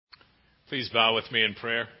Please bow with me in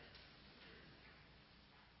prayer.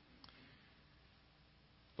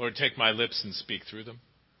 Lord, take my lips and speak through them.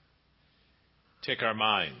 Take our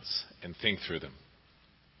minds and think through them.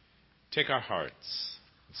 Take our hearts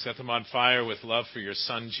and set them on fire with love for your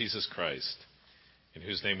Son, Jesus Christ, in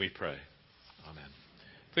whose name we pray. Amen.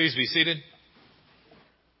 Please be seated.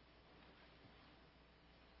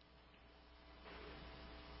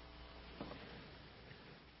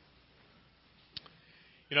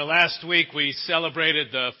 Last week we celebrated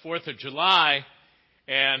the 4th of July,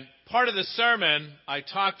 and part of the sermon I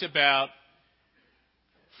talked about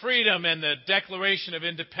freedom and the Declaration of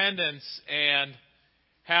Independence and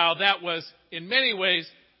how that was, in many ways,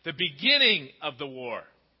 the beginning of the war.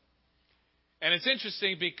 And it's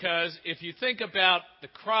interesting because if you think about the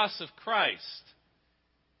cross of Christ,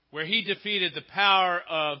 where he defeated the power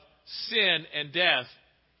of sin and death,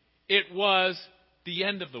 it was the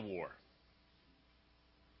end of the war.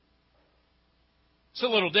 It's a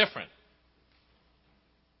little different.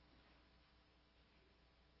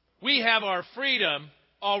 We have our freedom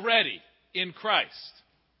already in Christ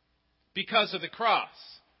because of the cross.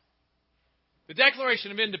 The Declaration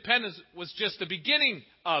of Independence was just the beginning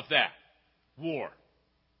of that war.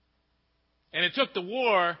 And it took the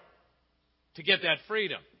war to get that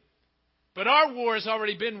freedom. But our war has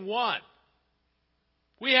already been won.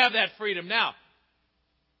 We have that freedom now.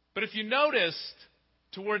 But if you noticed,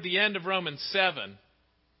 toward the end of Romans 7,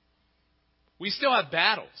 we still have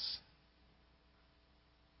battles.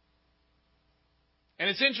 And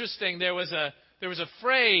it's interesting, there was a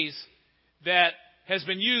phrase that has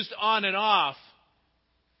been used on and off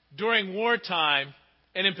during wartime,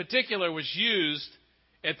 and in particular was used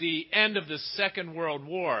at the end of the Second World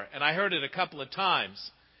War. And I heard it a couple of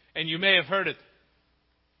times, and you may have heard it.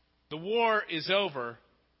 The war is over,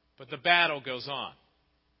 but the battle goes on.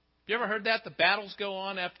 You ever heard that? The battles go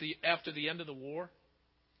on after the end of the war?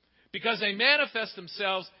 Because they manifest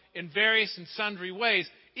themselves in various and sundry ways,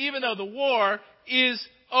 even though the war is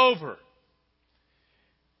over.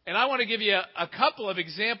 And I want to give you a couple of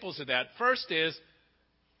examples of that. First is,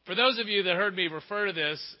 for those of you that heard me refer to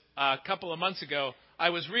this a couple of months ago,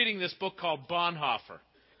 I was reading this book called Bonhoeffer,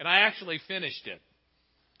 and I actually finished it.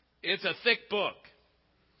 It's a thick book,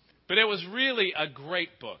 but it was really a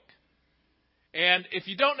great book. And if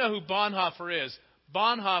you don't know who Bonhoeffer is,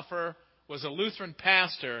 Bonhoeffer was a Lutheran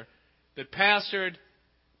pastor that pastored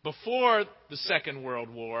before the Second World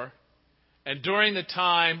War and during the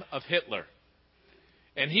time of Hitler.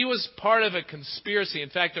 And he was part of a conspiracy. In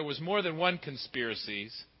fact, there was more than one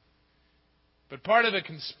conspiracies, but part of a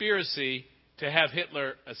conspiracy to have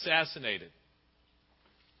Hitler assassinated.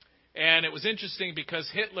 And it was interesting because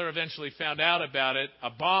Hitler eventually found out about it. A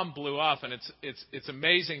bomb blew off, and it's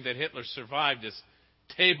amazing that Hitler survived. His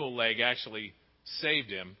table leg actually saved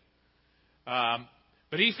him.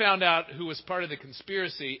 But he found out who was part of the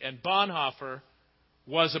conspiracy, and Bonhoeffer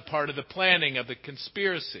was a part of the planning of the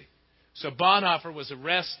conspiracy. So Bonhoeffer was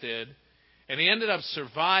arrested, and he ended up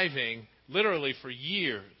surviving literally for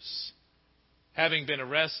years, having been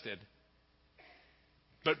arrested.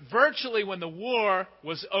 But virtually when the war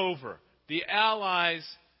was over, the Allies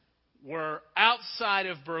were outside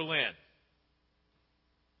of Berlin.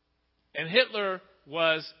 And Hitler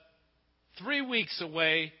was 3 weeks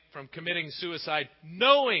away from committing suicide,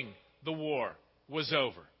 knowing the war was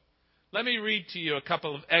over. Let me read to you a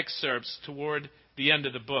couple of excerpts toward the end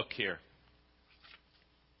of the book here.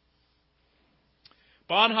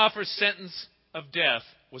 Bonhoeffer's sentence of death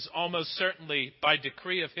was almost certainly by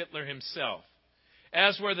decree of Hitler himself,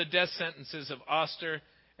 as were the death sentences of Oster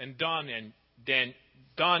and Donjany.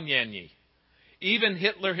 Even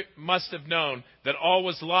Hitler must have known that all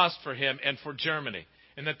was lost for him and for Germany,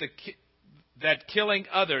 and that killing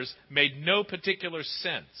others made no particular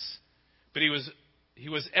sense. But he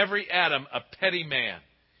was every atom a petty man.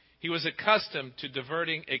 He was accustomed to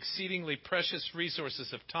diverting exceedingly precious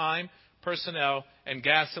resources of time, personnel, and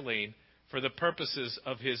gasoline for the purposes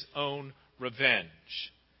of his own revenge.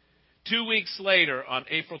 2 weeks later, on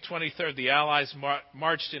April 23rd, the Allies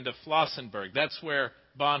marched into Flossenburg. That's where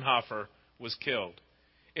Bonhoeffer was killed.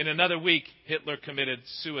 In another week, Hitler committed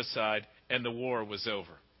suicide, and the war was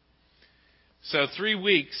over. So 3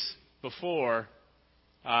 weeks before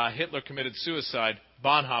Hitler committed suicide,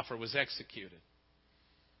 Bonhoeffer was executed.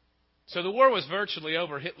 So the war was virtually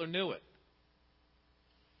over. Hitler knew it.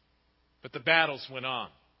 But the battles went on.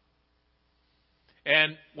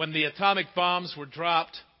 And when the atomic bombs were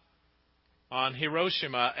dropped on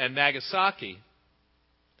Hiroshima and Nagasaki,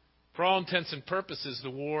 for all intents and purposes, the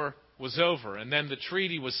war was over. And then the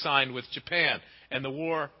treaty was signed with Japan, and the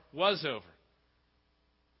war was over.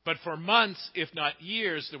 But for months, if not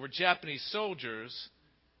years, there were Japanese soldiers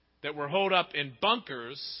that were holed up in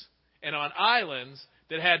bunkers and on islands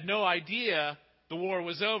that had no idea the war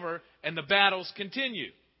was over, and the battles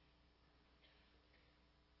continue.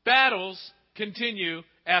 Battles continue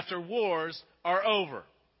after wars are over.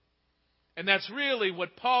 And that's really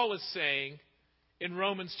what Paul is saying in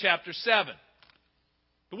Romans chapter 7.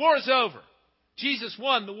 The war is over. Jesus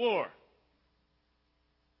won the war.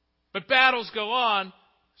 But battles go on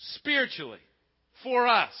spiritually for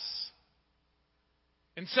us.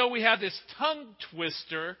 And so we have this tongue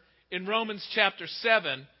twister in Romans chapter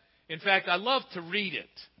 7. In fact, I love to read it.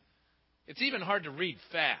 It's even hard to read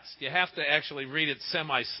fast. You have to actually read it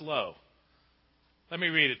semi-slow. Let me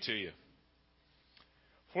read it to you.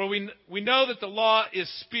 For we know that the law is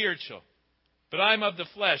spiritual, but I am of the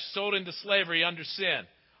flesh, sold into slavery under sin.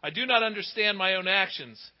 I do not understand my own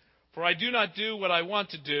actions, for I do not do what I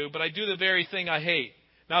want to do, but I do the very thing I hate.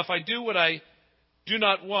 Now, if I do what I do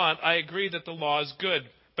not want, I agree that the law is good.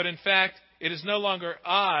 But in fact, it is no longer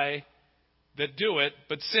I that do it,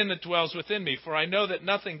 but sin that dwells within me. For I know that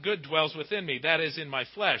nothing good dwells within me, that is, in my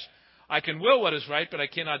flesh. I can will what is right, but I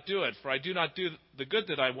cannot do it. For I do not do the good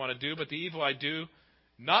that I want to do, but the evil I do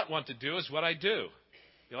not want to do is what I do.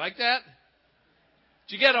 You like that?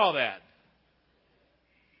 Did you get all that?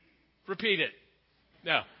 Repeat it.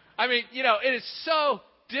 No. I mean, it is so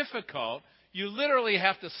difficult. You literally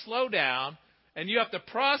have to slow down and you have to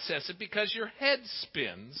process it because your head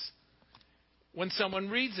spins when someone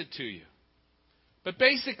reads it to you. But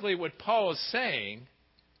basically what Paul is saying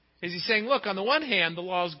is he's saying, look, on the one hand, the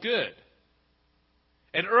law is good.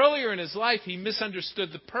 And earlier in his life, he misunderstood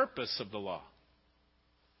the purpose of the law.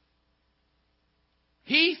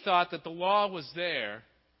 He thought that the law was there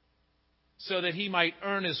so that he might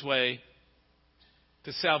earn his way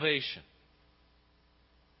to salvation.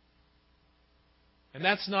 And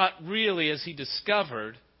that's not really, as he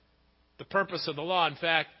discovered, the purpose of the law. In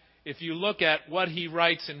fact, if you look at what he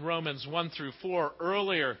writes in Romans 1 through 4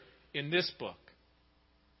 earlier in this book,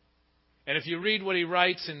 and if you read what he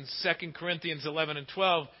writes in 2 Corinthians 11 and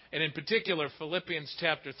 12, and in particular Philippians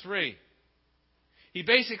chapter 3, he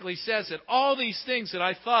basically says that all these things that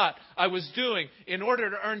I thought I was doing in order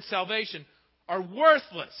to earn salvation are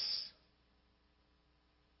worthless.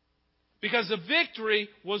 Because the victory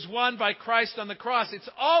was won by Christ on the cross. It's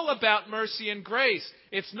all about mercy and grace.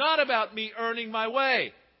 It's not about me earning my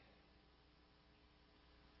way.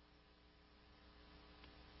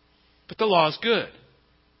 But the law is good.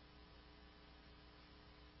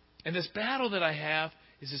 And this battle that I have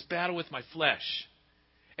is this battle with my flesh.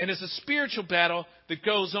 And it's a spiritual battle that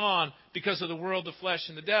goes on because of the world, the flesh,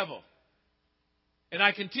 and the devil. And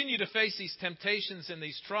I continue to face these temptations and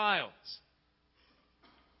these trials.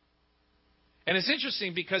 And it's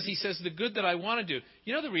interesting because he says the good that I want to do.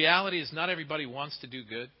 You know, the reality is not everybody wants to do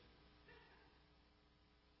good.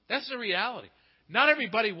 That's the reality. Not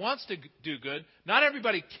everybody wants to do good. Not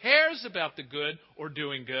everybody cares about the good or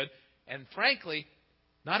doing good. And frankly,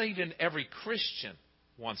 not even every Christian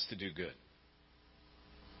wants to do good.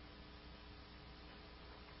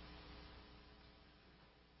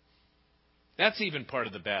 That's even part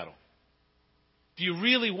of the battle. Do you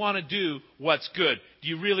really want to do what's good? Do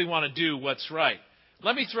you really want to do what's right?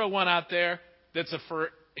 Let me throw one out there that's for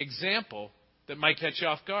example that might catch you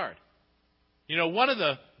off guard. You know, one of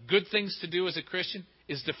the good things to do as a Christian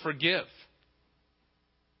is to forgive.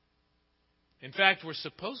 In fact, we're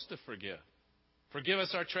supposed to forgive. Forgive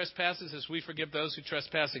us our trespasses as we forgive those who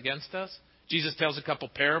trespass against us. Jesus tells a couple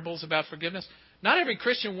parables about forgiveness. Not every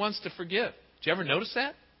Christian wants to forgive. Did you ever notice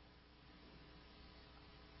that?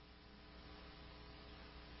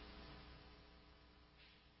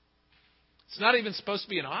 It's not even supposed to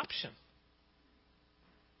be an option.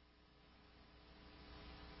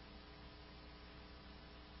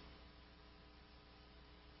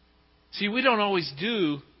 See, we don't always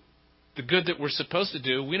do the good that we're supposed to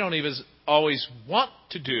do. We don't even always want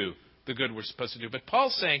to do the good we're supposed to do. But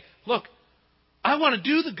Paul's saying, look, I want to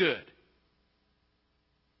do the good.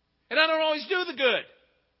 And I don't always do the good,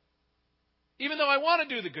 even though I want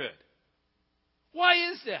to do the good.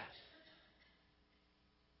 Why is that?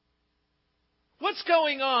 What's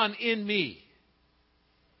going on in me?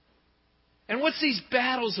 And what's these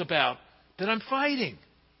battles about that I'm fighting?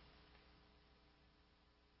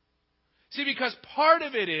 See, because part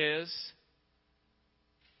of it is,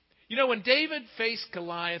 you know, when David faced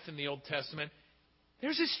Goliath in the Old Testament,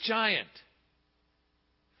 there's this giant.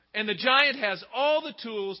 And the giant has all the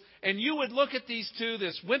tools, and you would look at these two,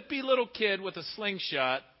 this wimpy little kid with a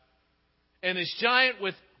slingshot, and this giant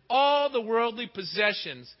with all the worldly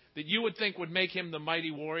possessions that you would think would make him the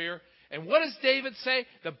mighty warrior. And what does David say?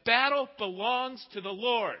 The battle belongs to the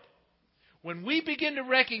Lord. When we begin to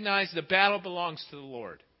recognize the battle belongs to the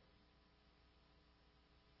Lord,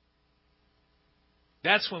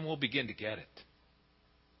 that's when we'll begin to get it.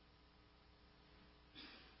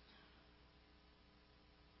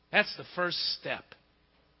 That's the first step.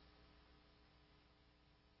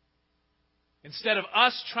 Instead of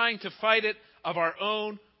us trying to fight it of our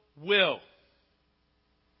own will.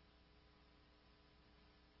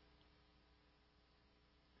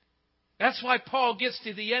 That's why Paul gets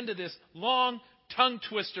to the end of this long tongue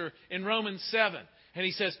twister in Romans 7. And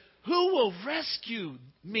he says, who will rescue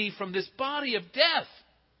me from this body of death?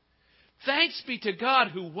 Thanks be to God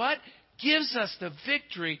who what? Gives us the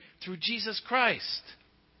victory through Jesus Christ.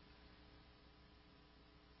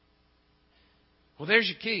 Well, there's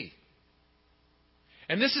your key.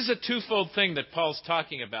 And this is a twofold thing that Paul's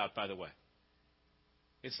talking about, by the way.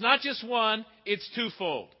 It's not just one, it's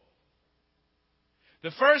twofold.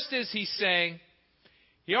 The first is he's saying,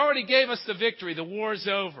 he already gave us the victory, the war's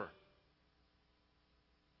over.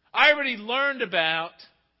 I already learned about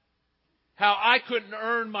how I couldn't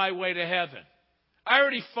earn my way to heaven. I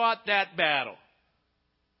already fought that battle.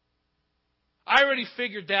 I already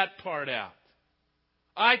figured that part out.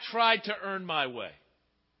 I tried to earn my way.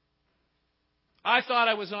 I thought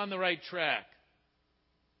I was on the right track.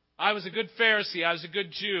 I was a good Pharisee. I was a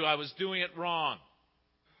good Jew. I was doing it wrong.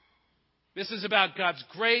 This is about God's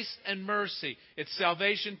grace and mercy. It's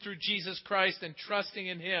salvation through Jesus Christ and trusting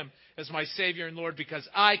in Him as my Savior and Lord because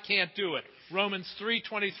I can't do it. Romans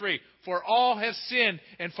 3:23. For all have sinned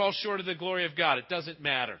and fall short of the glory of God. It doesn't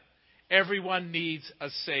matter. Everyone needs a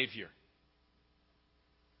Savior.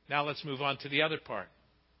 Now let's move on to the other part.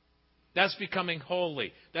 That's becoming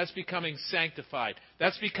holy. That's becoming sanctified.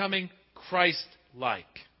 That's becoming Christ-like.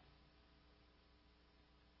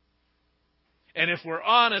 And if we're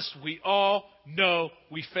honest, we all know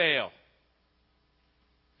we fail.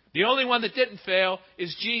 The only one that didn't fail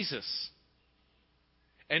is Jesus.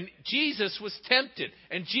 And Jesus was tempted.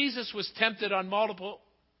 And Jesus was tempted on multiple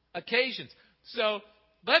occasions. So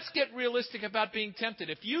let's get realistic about being tempted.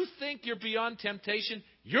 If you think you're beyond temptation,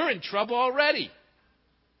 you're in trouble already.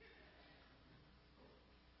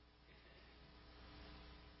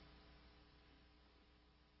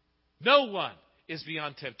 No one is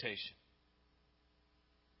beyond temptation.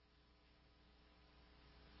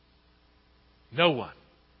 No one.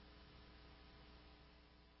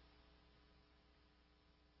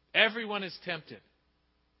 Everyone is tempted.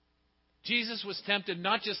 Jesus was tempted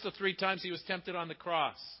not just the 3 times he was tempted on the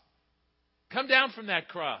cross. Come down from that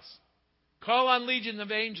cross. Call on legions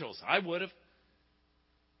of angels. I would have.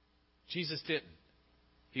 Jesus didn't.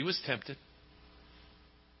 He was tempted.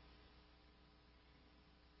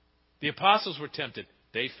 The apostles were tempted.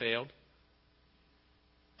 They failed.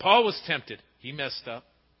 Paul was tempted. He messed up.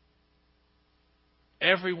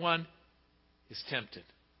 Everyone is tempted.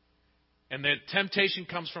 And the temptation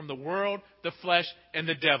comes from the world, the flesh, and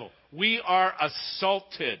the devil. We are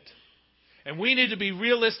assaulted. And we need to be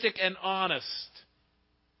realistic and honest.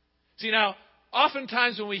 See, now,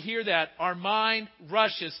 oftentimes when we hear that, our mind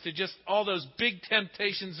rushes to just all those big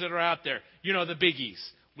temptations that are out there. You know, the biggies.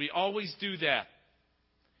 We always do that.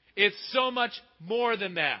 It's so much more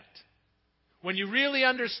than that. When you really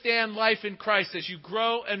understand life in Christ as you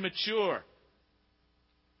grow and mature,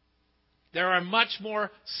 there are much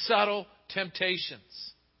more subtle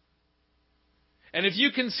temptations. And if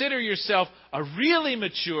you consider yourself a really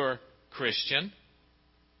mature Christian,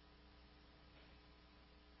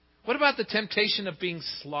 what about the temptation of being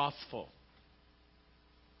slothful?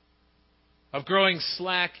 Of growing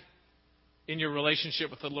slack in your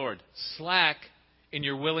relationship with the Lord? Slack in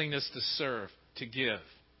your willingness to serve, to give.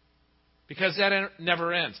 Because that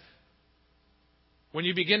never ends. When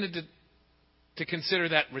you begin to consider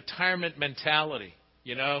that retirement mentality,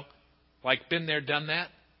 you know, like been there, done that,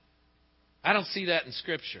 I don't see that in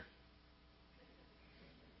Scripture.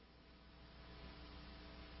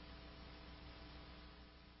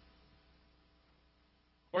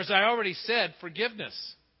 Or as I already said, forgiveness.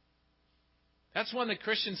 That's one that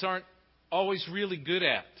Christians aren't always really good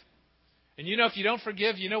at. And you know, if you don't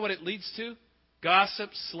forgive, you know what it leads to? Gossip,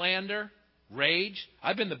 slander, rage.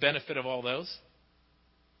 I've been the benefit of all those.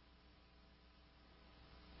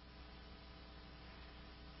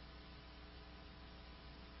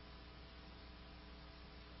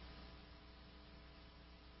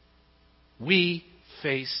 We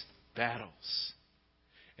face battles.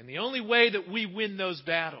 And the only way that we win those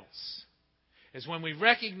battles is when we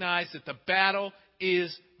recognize that the battle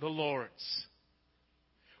is the Lord's.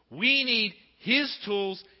 We need His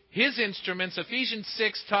tools, His instruments. Ephesians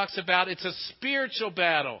 6 talks about it's a spiritual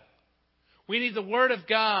battle. We need the Word of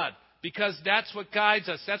God because that's what guides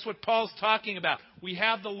us. That's what Paul's talking about. We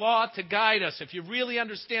have the law to guide us. If you really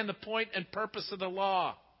understand the point and purpose of the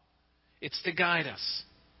law, it's to guide us.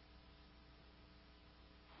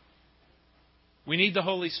 We need the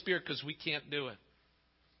Holy Spirit because we can't do it.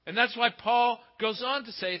 And that's why Paul goes on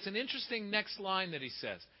to say, it's an interesting next line that he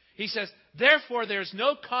says. He says, therefore there's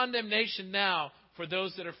no condemnation now for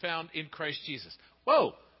those that are found in Christ Jesus.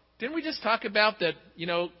 Whoa, didn't we just talk about that,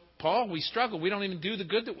 Paul, we struggle. We don't even do the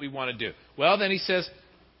good that we want to do. Well, then he says,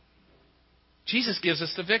 Jesus gives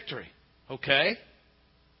us the victory. Okay?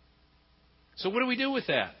 So what do we do with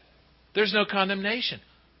that? There's no condemnation.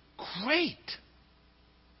 Great.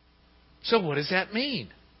 So what does that mean?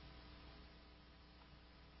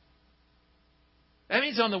 That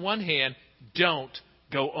means, on the one hand, don't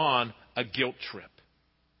go on a guilt trip.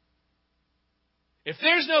 If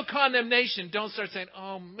there's no condemnation, don't start saying,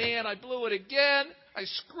 oh man, I blew it again. I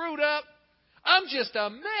screwed up. I'm just a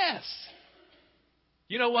mess.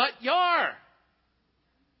 You know what? You are.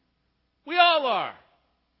 We all are.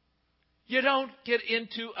 You don't get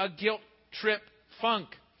into a guilt trip funk,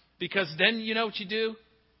 because then you know what you do?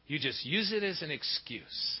 You just use it as an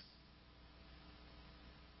excuse.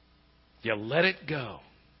 You let it go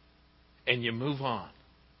and you move on.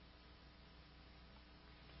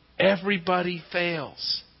 Everybody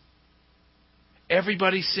fails.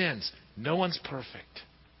 Everybody sins. No one's perfect.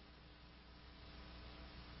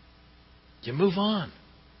 You move on.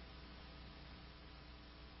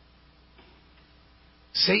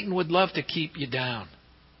 Satan would love to keep you down.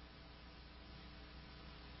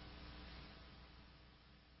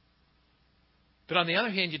 But on the other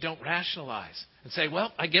hand, you don't rationalize and say,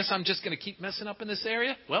 well, I guess I'm just going to keep messing up in this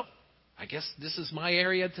area. Well, I guess this is my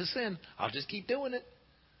area to sin. I'll just keep doing it.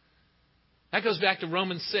 That goes back to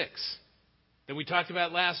Romans 6 that we talked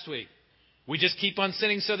about last week. We just keep on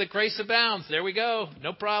sinning so that grace abounds. There we go.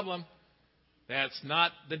 No problem. That's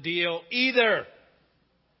not the deal either.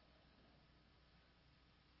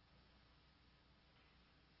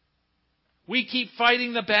 We keep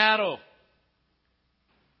fighting the battle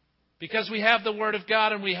because we have the Word of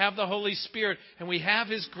God and we have the Holy Spirit and we have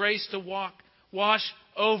His grace to wash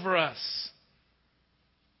over us.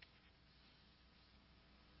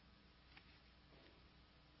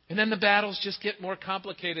 And then the battles just get more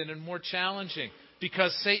complicated and more challenging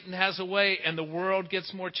because Satan has a way and the world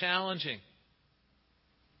gets more challenging.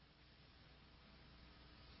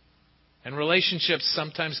 And relationships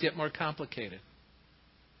sometimes get more complicated.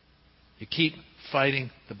 You keep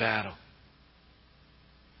fighting the battle.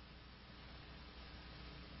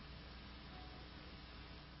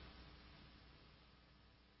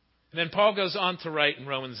 And then Paul goes on to write in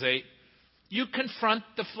Romans 8, you confront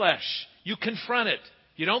the flesh. You confront it.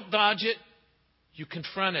 You don't dodge it. You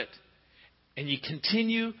confront it. And you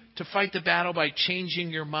continue to fight the battle by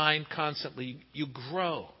changing your mind constantly. You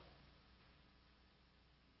grow.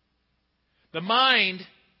 The mind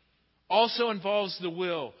also involves the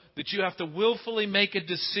will, that you have to willfully make a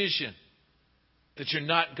decision that you're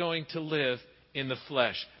not going to live in the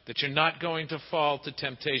flesh, that you're not going to fall to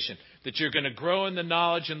temptation, that you're going to grow in the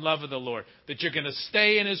knowledge and love of the Lord, that you're going to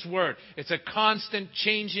stay in His Word. It's a constant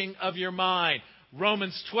changing of your mind.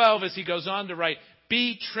 Romans 12, as he goes on to write,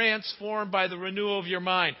 be transformed by the renewal of your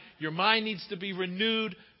mind. Your mind needs to be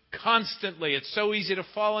renewed constantly. It's so easy to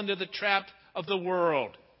fall into the trap of the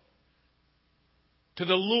world, to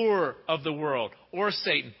the lure of the world, or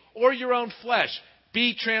Satan, or your own flesh.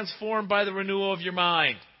 Be transformed by the renewal of your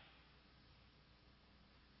mind.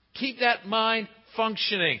 Keep that mind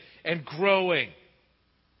functioning and growing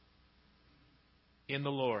in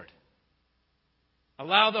the Lord.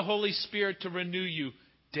 Allow the Holy Spirit to renew you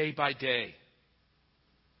day by day.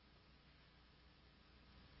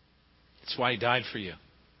 It's why He died for you.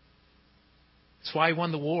 It's why He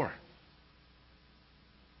won the war.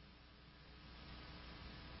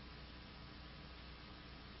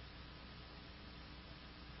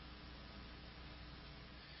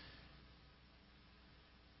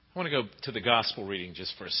 I want to go to the gospel reading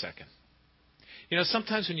just for a second.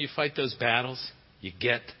 Sometimes when you fight those battles, you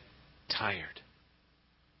get tired.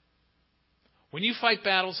 When you fight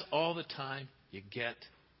battles all the time, you get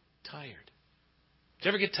tired. Do you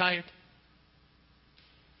ever get tired?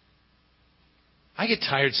 I get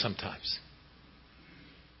tired sometimes.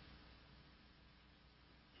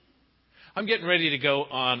 I'm getting ready to go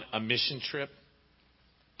on a mission trip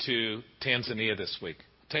to Tanzania this week.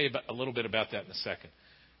 I'll tell you a little bit about that in a second.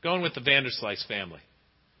 Going with the Vanderslice family.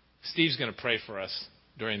 Steve's going to pray for us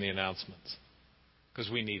during the announcements because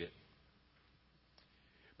we need it.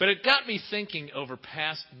 But it got me thinking over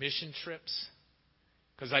past mission trips,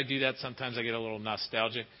 because I do that sometimes. I get a little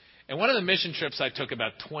nostalgic. And one of the mission trips I took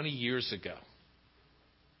about 20 years ago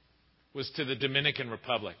was to the Dominican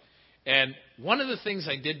Republic. And one of the things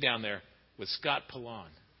I did down there with Scott Pallon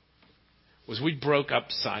was we broke up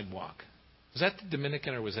sidewalk. Was that the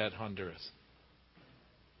Dominican or was that Honduras?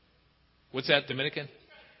 What's that, Dominican?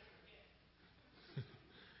 That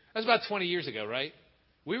was about 20 years ago, right?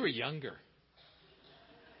 We were younger.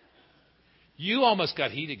 You almost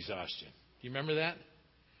got heat exhaustion. You remember that?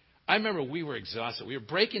 I remember we were exhausted. We were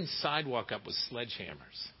breaking sidewalk up with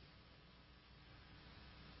sledgehammers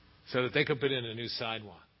so that they could put in a new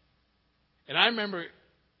sidewalk. And I remember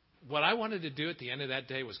what I wanted to do at the end of that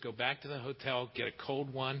day was go back to the hotel, get a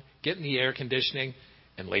cold one, get in the air conditioning,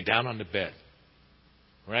 and lay down on the bed.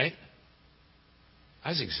 Right? I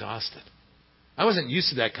was exhausted. I wasn't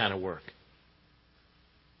used to that kind of work.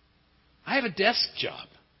 I have a desk job.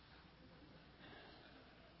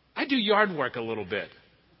 I do yard work a little bit.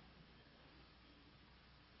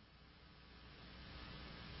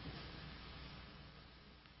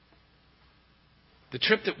 The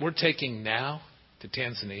trip that we're taking now to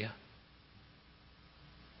Tanzania,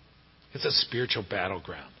 it's a spiritual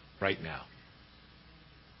battleground right now.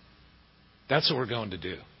 That's what we're going to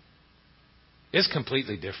do. It's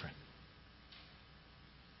completely different.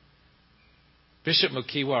 Bishop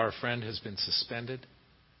Mukiwa, our friend, has been suspended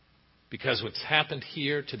because what's happened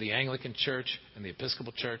here to the Anglican Church and the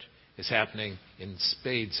Episcopal Church is happening in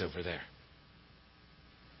spades over there.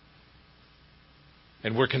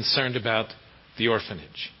 And we're concerned about the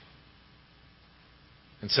orphanage.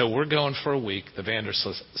 And so we're going for a week, the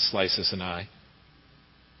Vanderslices and I,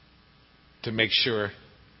 to make sure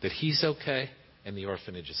that he's okay and the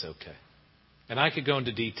orphanage is okay. And I could go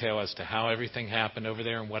into detail as to how everything happened over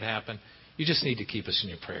there and what happened. You just need to keep us in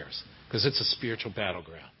your prayers because it's a spiritual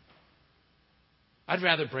battleground. I'd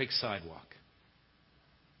rather break sidewalk.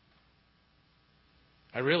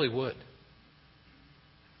 I really would.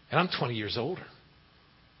 And I'm 20 years older.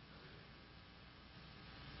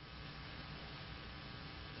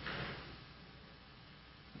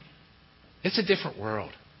 It's a different world.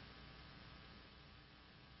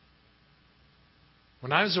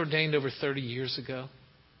 When I was ordained over 30 years ago,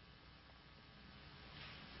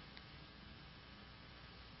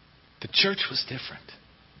 the church was different.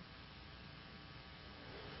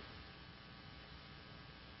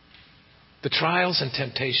 The trials and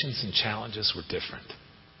temptations and challenges were different.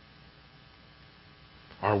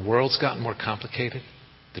 Our world's gotten more complicated.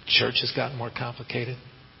 The church has gotten more complicated.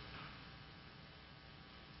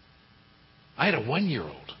 I had a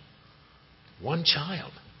 1-year-old, one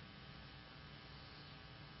child.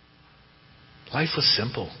 Life was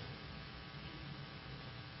simple.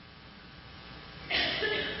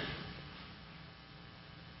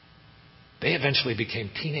 They eventually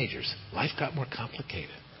became teenagers. Life got more complicated.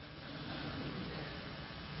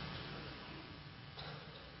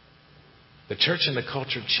 The church and the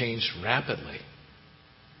culture changed rapidly.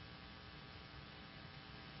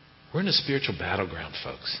 We're in a spiritual battleground,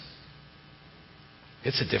 folks.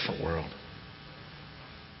 It's a different world.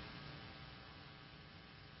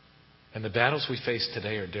 And the battles we face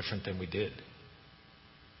today are different than we did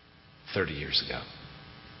 30 years ago.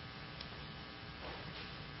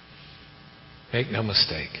 Make no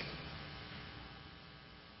mistake.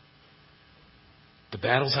 The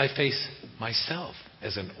battles I face myself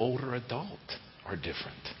as an older adult are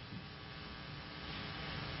different.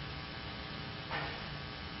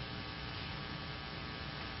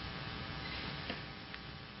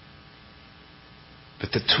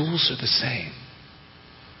 But the tools are the same.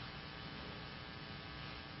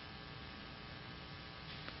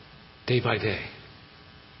 Day by day,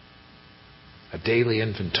 a daily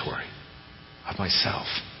inventory of myself.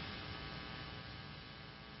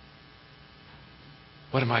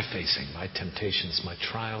 What am I facing? My temptations, my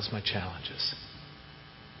trials, my challenges.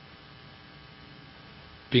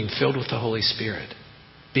 Being filled with the Holy Spirit,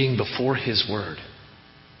 being before His Word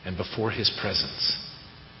and before His presence.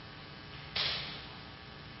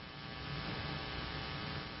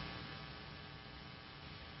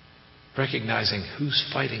 Recognizing who's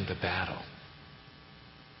fighting the battle.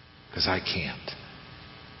 Because I can't.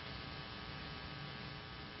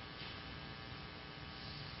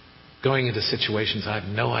 Going into situations I have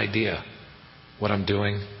no idea what I'm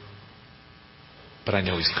doing, but I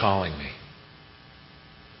know He's calling me.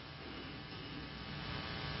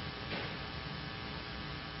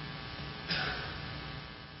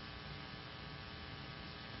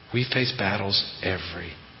 We face battles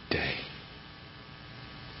every day.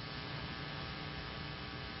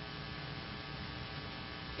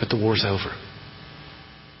 But the war's over.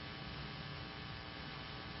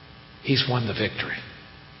 He's won the victory.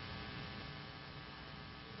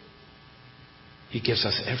 He gives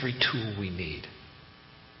us every tool we need.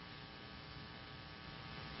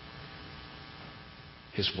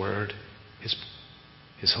 His Word,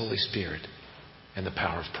 His Holy Spirit, and the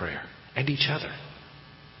power of prayer, and each other.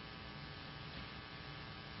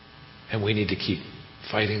 And we need to keep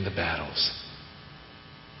fighting the battles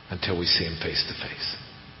until we see Him face to face.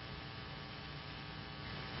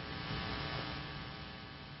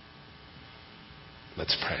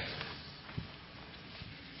 Let's pray.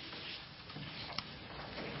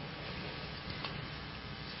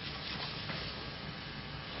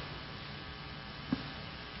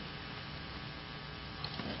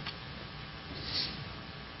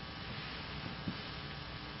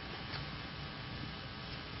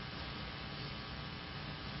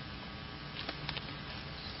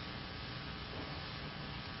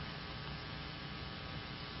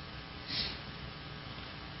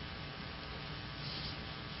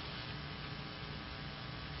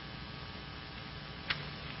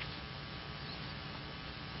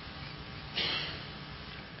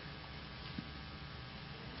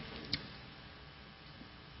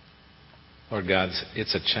 Lord God,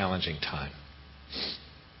 it's a challenging time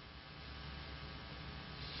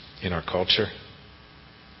in our culture,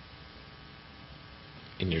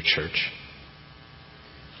 in your church.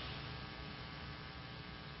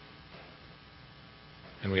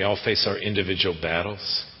 And we all face our individual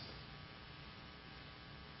battles,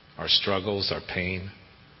 our struggles, our pain,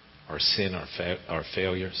 our sin, our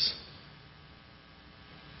failures.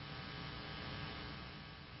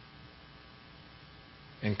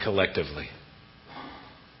 And collectively,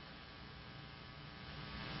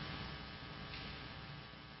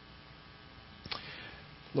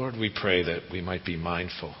 Lord, we pray that we might be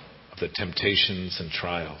mindful of the temptations and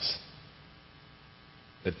trials,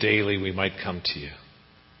 that daily we might come to you,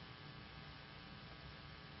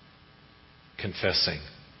 confessing,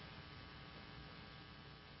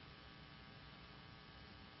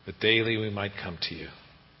 that daily we might come to you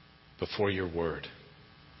before your word,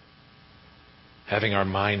 having our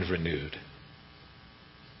mind renewed,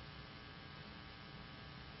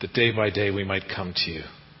 that day by day we might come to you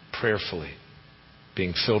prayerfully,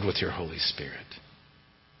 being filled with your Holy Spirit,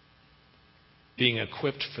 being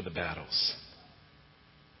equipped for the battles,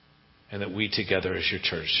 and that we together as your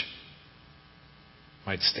church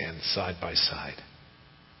might stand side by side,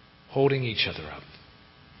 holding each other up,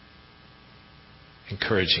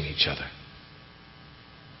 encouraging each other.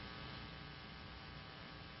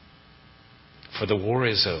 For the war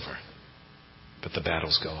is over, but the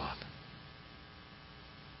battles go on.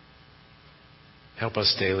 Help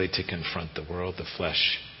us daily to confront the world, the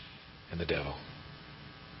flesh, and the devil,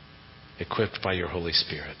 equipped by your Holy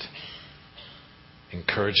Spirit,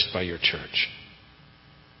 encouraged by your church,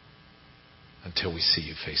 until we see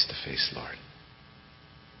you face to face, Lord.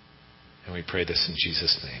 And we pray this in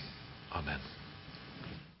Jesus' name. Amen.